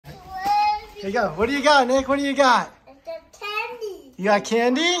Here you go. What do you got, Nick? What do you got? It's a candy. You got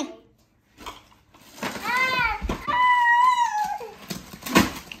candy?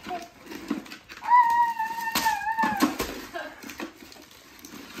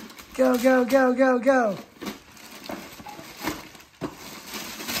 Go, go, go, go, go.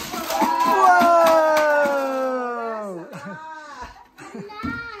 Whoa!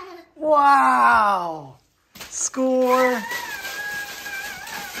 Wow! Score.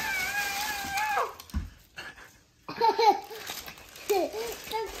 The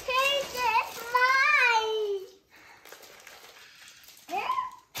cake is mine.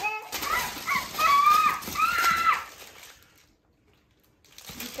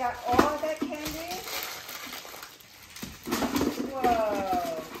 You got all that candy?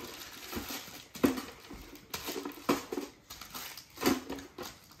 Whoa.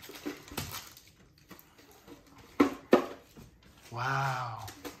 Wow.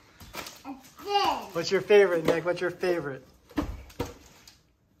 This. What's your favorite, Nick? What's your favorite?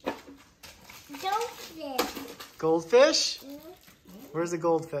 Don't fit. Goldfish? Where's the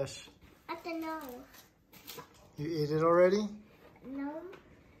goldfish? I don't know. You ate it already? No.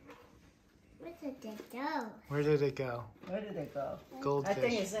 Where did it go? Where did it go? Where did it go? Goldfish. I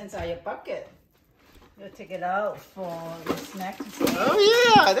think it's inside your bucket. You'll take it out for the snack. Oh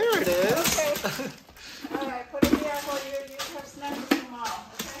yeah, there it is. Okay. All right, put it here for you. You have snacks tomorrow,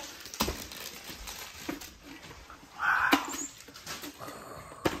 okay?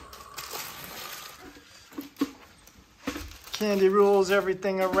 Candy rules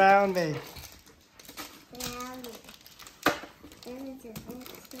everything around me. Rowdy. Then it's a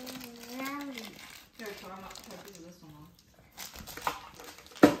rowdy. Here, so I'm not going to do this one.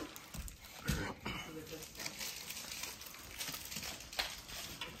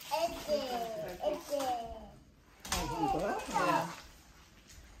 It's it. It's it. Yeah.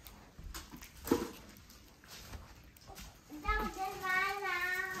 That was in my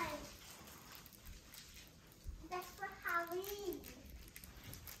life. That's for Halloween.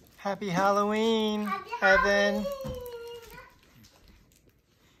 Happy Halloween, Happy Heaven. Halloween.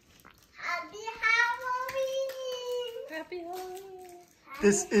 Happy Halloween. Happy Halloween.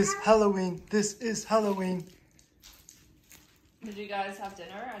 This is Halloween. This is Halloween. Did you guys have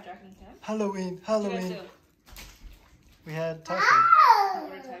dinner at Jack and Kim? Halloween, What did you Halloween. guys do? We had Thai food. Oh.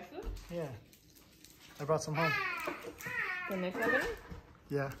 Order Thai food? Yeah. I brought some home. Did Nick have any?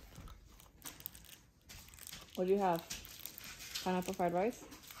 Yeah. What do you have? Pineapple fried rice?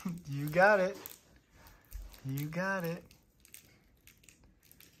 You got it. You got it.